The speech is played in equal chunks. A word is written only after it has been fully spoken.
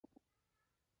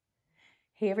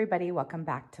Hey everybody, welcome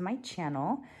back to my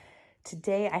channel.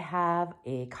 Today I have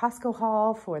a Costco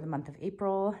haul for the month of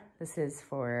April. This is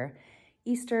for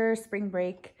Easter, spring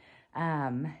break,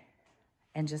 and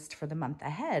just for the month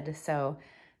ahead. So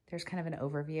there's kind of an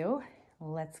overview.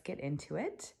 Let's get into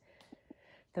it.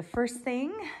 The first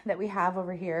thing that we have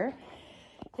over here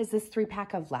is this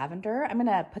 3-pack of lavender. I'm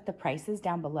gonna put the prices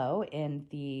down below in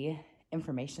the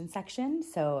information section.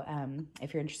 So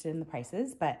if you're interested in the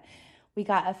prices, but we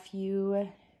got a few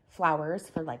flowers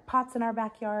for like pots in our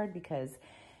backyard because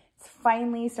it's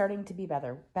finally starting to be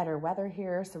better weather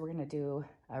here. So we're gonna do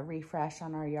a refresh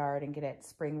on our yard and get it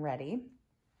spring ready.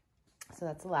 So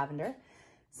that's the lavender.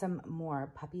 Some more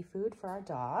puppy food for our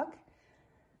dog.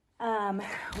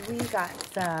 We got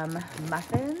some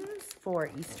muffins for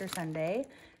Easter Sunday.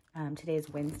 Today is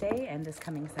Wednesday and this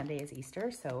coming Sunday is Easter.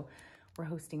 So we're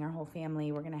hosting our whole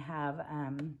family. We're gonna have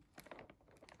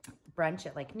brunch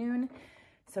at like noon.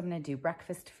 So I'm gonna do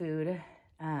breakfast food,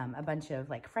 a bunch of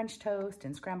like French toast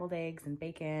and scrambled eggs and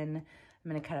bacon. I'm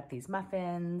gonna cut up these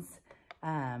muffins,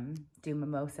 do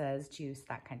mimosas, juice,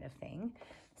 that kind of thing.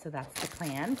 So that's the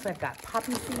plan. So I've got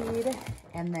poppy seed,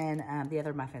 and then the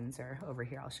other muffins are over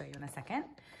here. I'll show you in a second.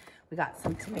 We got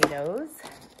some tomatoes.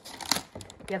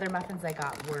 The other muffins I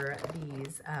got were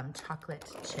these chocolate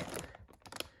chip,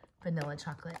 vanilla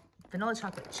chocolate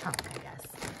chunk, I guess.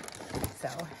 So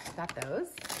got those.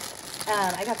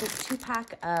 I got this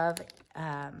 2-pack of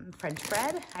French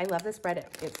bread. I love this bread.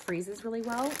 It freezes really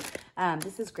well.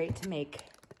 This is great to make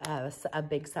a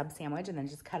big sub sandwich and then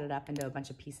just cut it up into a bunch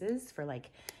of pieces for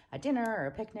like a dinner or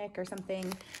a picnic or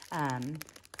something.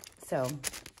 So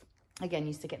again,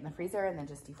 you stick it in the freezer and then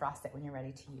just defrost it when you're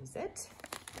ready to use it.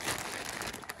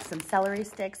 Some celery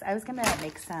sticks. I was gonna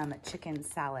make some chicken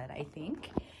salad, I think.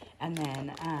 And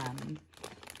then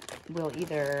we'll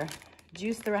either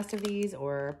juice the rest of these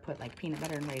or put like peanut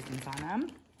butter and raisins on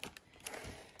them.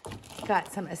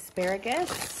 Got some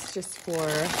asparagus just for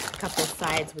a couple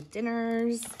sides with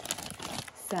dinners.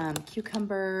 Some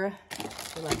cucumber,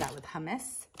 we love that with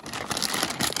hummus.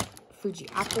 Fuji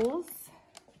apples.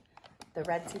 The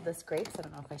red seedless grapes, I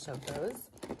don't know if I showed those.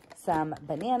 Some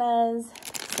bananas,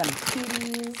 some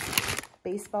cuties.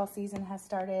 Baseball season has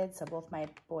started, so both my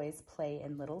boys play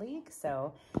in Little League.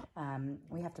 So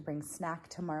we have to bring snack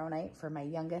tomorrow night for my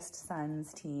youngest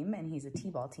son's team, and he's a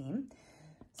t-ball team.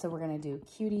 So we're gonna do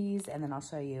cuties, and then I'll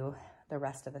show you the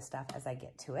rest of the stuff as I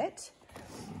get to it.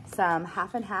 Some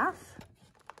half and half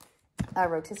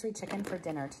rotisserie chicken for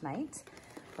dinner tonight.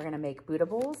 We're gonna make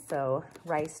bootables, so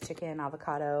rice, chicken,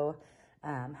 avocado,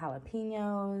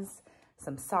 jalapenos,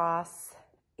 some sauce,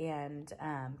 and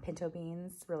pinto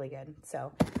beans, really good.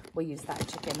 So we'll use that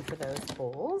chicken for those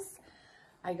bowls.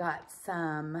 I got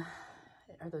some,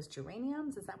 are those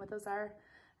geraniums? Is that what those are?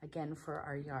 Again, for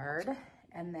our yard.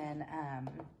 And then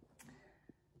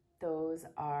those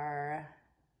are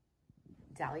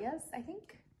dahlias, I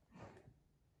think.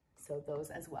 So those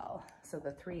as well. So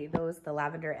the three, those, the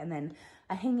lavender, and then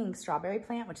a hanging strawberry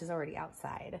plant, which is already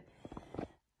outside.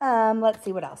 Let's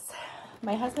see what else.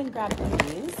 My husband grabbed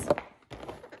these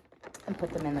and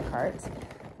put them in the cart.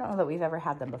 I don't know that we've ever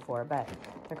had them before, but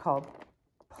they're called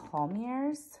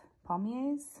Palmiers.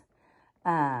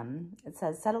 It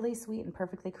says subtly sweet and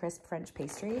perfectly crisp French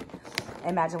pastry. I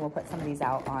imagine we'll put some of these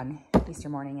out on Easter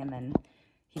morning, and then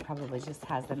he probably just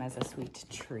has them as a sweet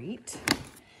treat.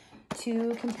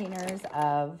 2 containers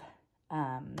of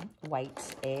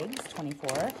white eggs,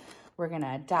 24. We're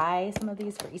gonna dye some of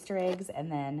these for Easter eggs,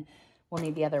 and then we'll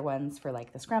need the other ones for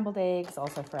like the scrambled eggs,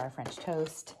 also for our French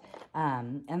toast.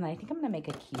 And I think I'm gonna make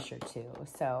a quiche or 2.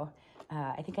 So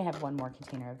I think I have 1 more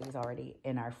container of these already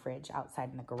in our fridge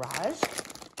outside in the garage.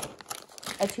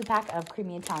 A 2-pack of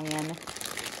creamy Italian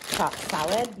chopped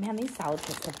salad. Man, these salad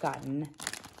kits have gotten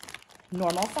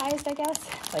normal sized, I guess,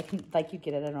 like you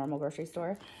get at a normal grocery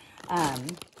store.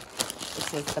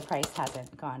 It's just the price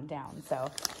hasn't gone down. So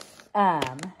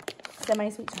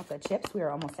semi-sweet chocolate chips, we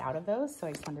are almost out of those, so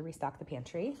I just wanted to restock the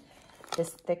pantry.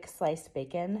 This thick sliced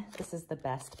bacon, this is the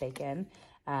best bacon.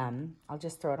 I'll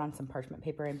just throw it on some parchment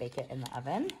paper and bake it in the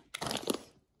oven.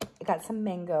 I got some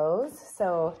mangoes.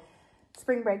 So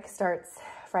spring break starts,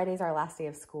 Friday's our last day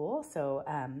of school. So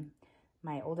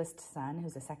my oldest son,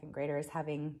 who's a 2nd grader, is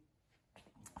having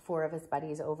 4 of his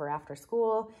buddies over after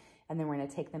school, and then we're gonna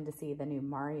take them to see the new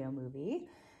Mario movie.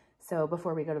 So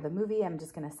before we go to the movie, I'm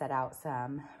just gonna set out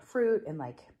some fruit and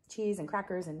like cheese and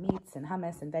crackers and meats and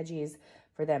hummus and veggies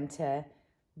for them to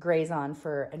graze on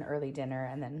for an early dinner,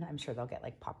 and then I'm sure they'll get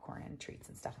like popcorn and treats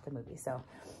and stuff at the movie. So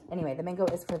anyway, the mango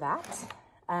is for that.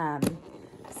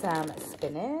 Some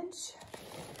spinach,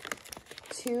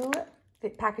 2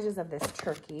 packages of this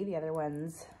turkey. The other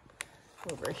ones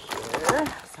over here.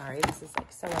 Sorry, this is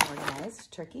like so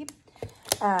unorganized. Turkey.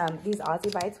 These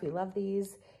Aussie bites, we love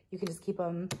these. You can just keep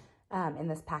them in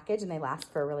this package and they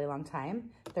last for a really long time.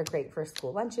 They're great for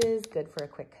school lunches, good for a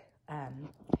quick,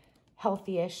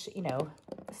 healthy-ish, you know,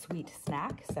 sweet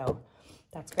snack. So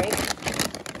that's great.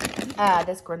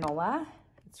 This granola,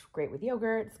 it's great with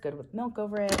yogurt. It's good with milk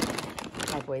over it.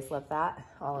 My boys love that.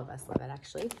 All of us love it,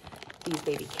 actually. These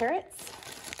baby carrots.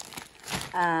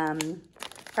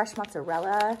 Fresh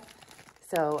mozzarella.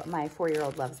 So my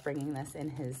 4-year-old loves bringing this in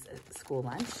his school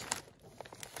lunch.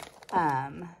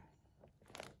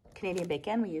 Canadian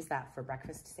bacon, we use that for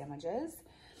breakfast sandwiches.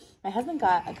 My husband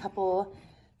got a couple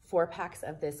 4-packs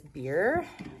of this beer.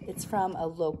 It's from a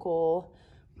local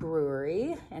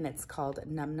brewery and it's called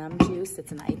Numb juice.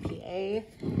 It's an IPA.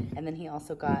 And then he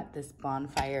also got this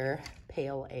Bonfire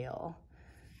Pale Ale.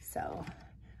 So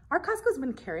our Costco's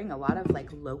been carrying a lot of like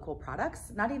local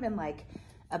products, not even like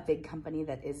a big company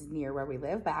that is near where we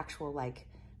live, but actual like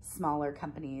smaller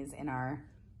companies in our,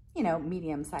 you know,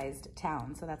 medium-sized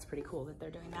town. So that's pretty cool that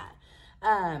they're doing that.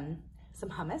 Some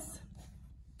hummus,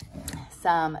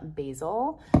 some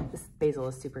basil. This basil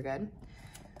is super good.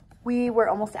 We were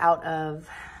almost out of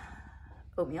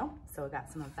oatmeal, so I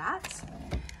got some of that.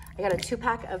 I got a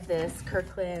 2-pack of this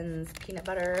Kirkland's peanut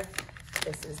butter.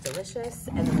 This is delicious.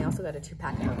 And then we also got a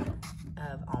 2-pack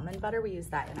of almond butter. We use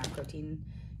that in our protein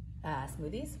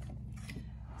smoothies.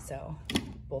 So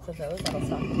both of those, that'll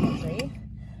stock the pantry.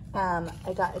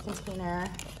 I got a container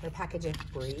or a package of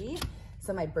Brie.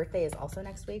 So my birthday is also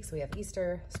next week. So we have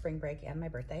Easter, spring break, and my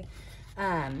birthday.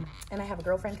 And I have a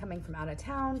girlfriend coming from out of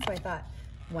town. So I thought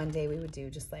one day we would do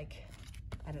just like,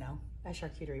 I don't know, a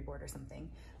charcuterie board or something.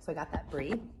 So I got that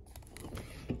Brie.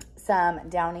 Some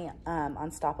Downey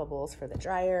Unstoppables for the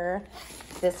dryer.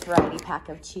 This variety pack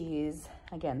of cheese,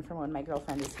 again, from when my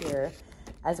girlfriend is here,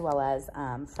 as well as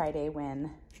Friday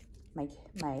when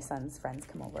my son's friends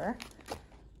come over.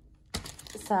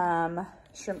 Some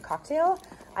shrimp cocktail.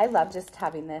 I love just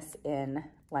having this in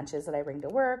lunches that I bring to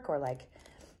work or like,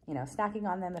 you know, snacking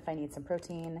on them if I need some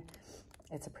protein.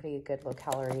 It's a pretty good low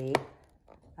calorie,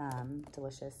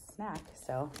 delicious snack.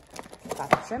 So got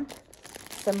the shrimp.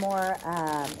 Some more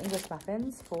English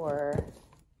muffins for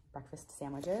breakfast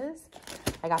sandwiches.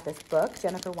 I got this book,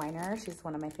 Jennifer Weiner. She's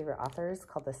one of my favorite authors,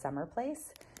 called The Summer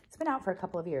Place. It's been out for a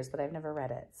couple of years, but I've never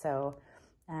read it. So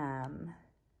it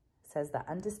says the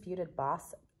undisputed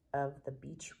boss of the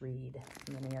beach read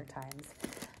from the New York Times.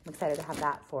 I'm excited to have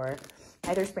that for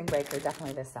either spring break or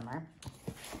definitely this summer.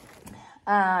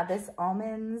 This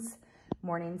Almonds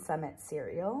Morning Summit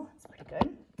cereal. It's pretty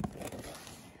good.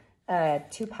 A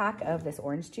 2-pack of this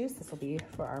orange juice. This will be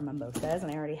for our mimosas,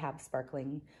 and I already have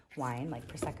sparkling wine like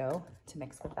Prosecco to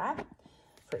mix with that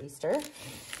for Easter.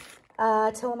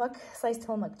 Tillamook, sliced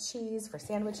Tillamook cheese for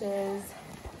sandwiches.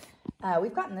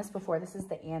 We've gotten this before. This is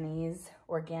the Annie's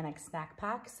organic snack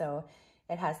pack. So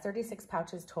it has 36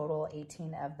 pouches total,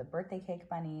 18 of the birthday cake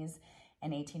bunnies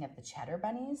and 18 of the cheddar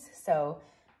bunnies. So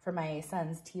for my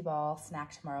son's T-ball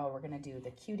snack tomorrow, we're gonna do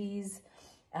the cuties,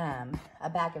 a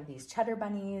bag of these cheddar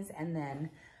bunnies, and then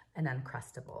an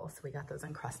Uncrustable. So we got those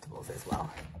Uncrustables as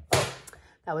well.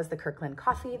 That was the Kirkland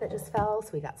coffee that just fell, so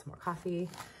we got some more coffee.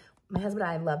 My husband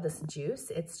and I love this juice.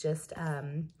 It's just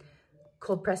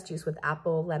cold pressed juice with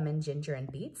apple, lemon, ginger,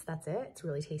 and beets. That's it. It's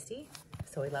really tasty.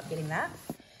 So we love getting that.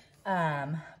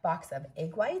 Box of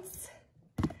egg whites.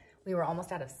 We were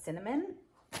almost out of cinnamon.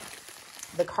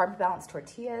 The carb balanced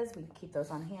tortillas, we keep those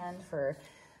on hand for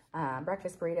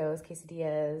breakfast burritos,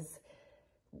 quesadillas,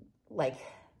 like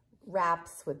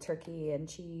wraps with turkey and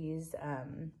cheese,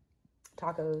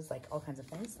 tacos, like all kinds of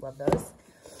things. Love those.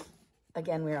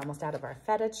 Again, we were almost out of our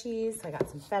feta cheese, so I got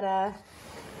some feta,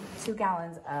 2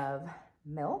 gallons of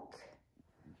milk,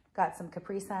 got some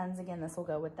Capri Suns. Again, this will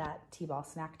go with that T-ball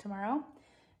snack tomorrow,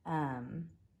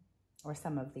 or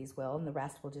some of these will, and the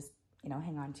rest will just, you know,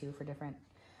 hang on to for different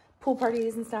pool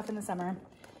parties and stuff in the summer.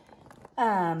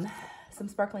 Some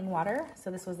sparkling water.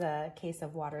 So this was a case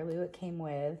of Waterloo. It came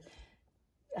with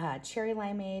cherry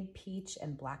limeade, peach,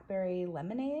 and blackberry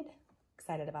lemonade.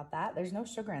 Excited about that. There's no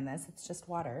sugar in this. It's just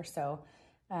water. So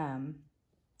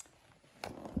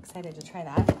excited to try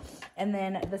that. And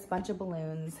then this bunch of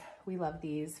balloons. We love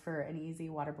these for an easy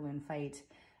water balloon fight.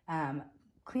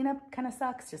 Cleanup kind of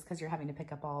sucks just because you're having to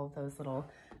pick up all of those little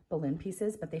balloon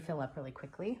pieces, but they fill up really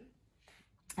quickly.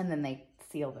 And then they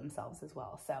seal themselves as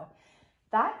well. So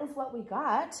that is what we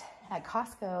got at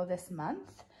Costco this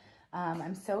month.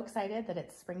 I'm so excited that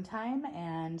it's springtime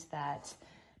and that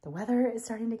the weather is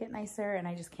starting to get nicer, and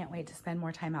I just can't wait to spend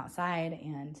more time outside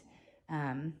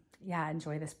and yeah,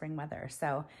 enjoy the spring weather.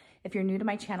 So if you're new to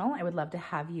my channel, I would love to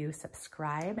have you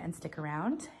subscribe and stick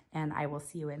around, and I will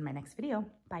see you in my next video.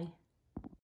 Bye.